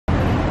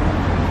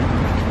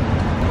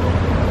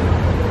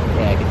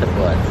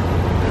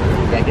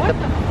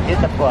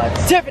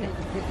Tiffany,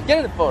 get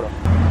in the photo.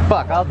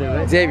 Fuck, I'll do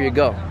it. Xavier,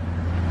 go.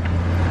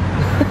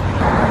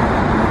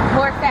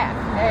 More fast.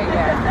 There you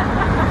go.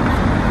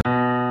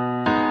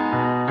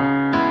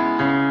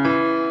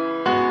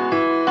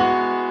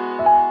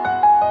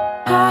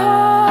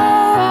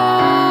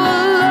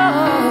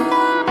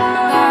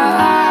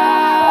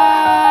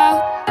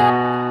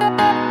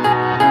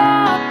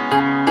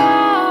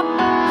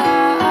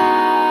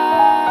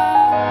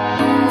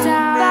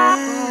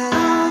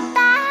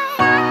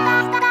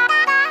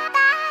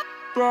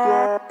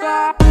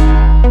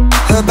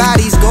 Her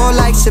body's gold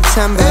like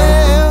September.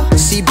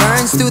 She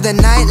burns through the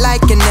night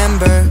like an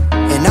ember.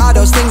 And all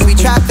those things we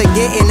try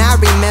forgetting, I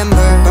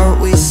remember. But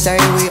we say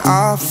we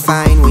all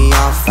fine, we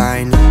all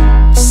fine.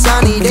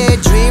 Sunny day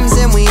dreams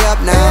and we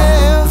up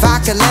now.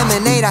 Vodka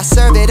lemonade, I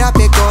serve it up,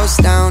 it goes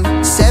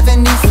down.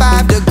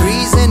 75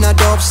 degrees in a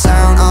dope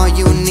sound. All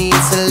you need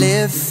to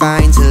live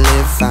fine, to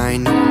live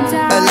fine.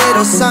 A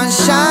little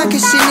sunshine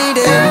cause she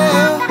needed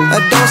a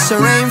dose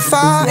of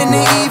rainfall in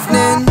the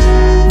evening.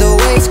 The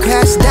waves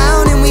crash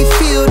down and we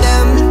feel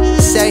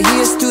them. Say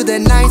here's to the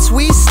nights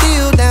we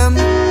steal them.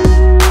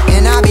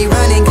 And I be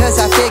running cause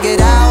I figured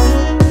out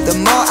the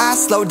more I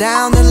slow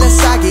down, the less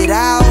I get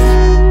out.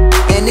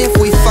 And if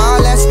we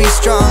fall, let's be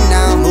strong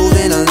now.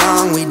 Moving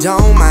along, we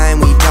don't mind,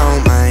 we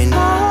don't mind.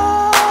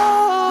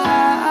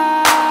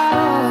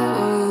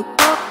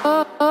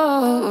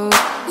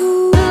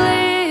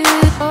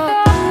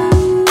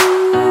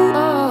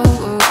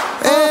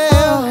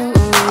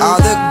 All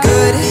the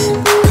good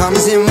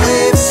comes in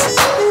waves.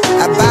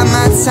 I buy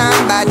my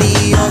time by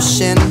the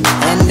ocean.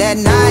 And at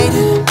night,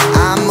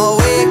 I'm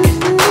awake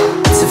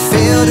to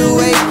feel the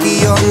wake of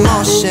your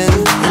motion.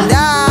 And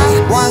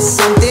I want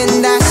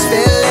something that's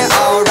feeling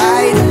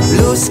alright.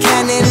 Loose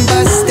cannon,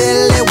 but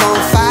still it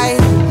won't fight.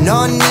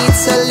 No need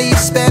to leave,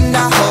 spend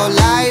our whole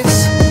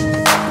lives.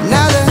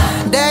 Another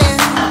day in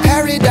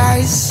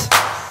paradise.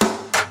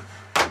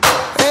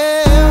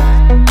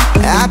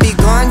 I'll be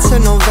gone till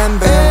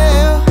November.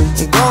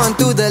 Going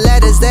through the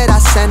letters that I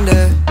send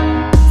her.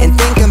 And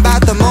thinking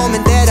about the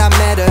moment that I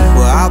met her.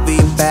 Well, I'll be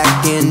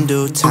back in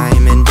due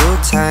time, in due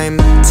time.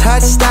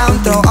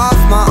 Touchdown, throw off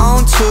my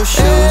own two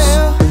shoes.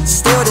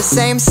 Still the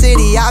same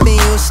city I've been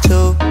used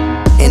to.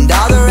 And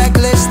all the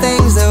reckless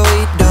things that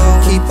we do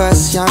keep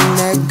us young,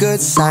 they're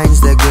good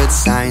signs, they're good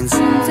signs.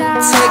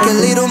 Take a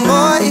little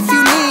more if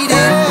you need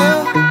it.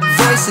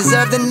 Voices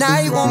of the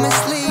night won't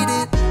mislead.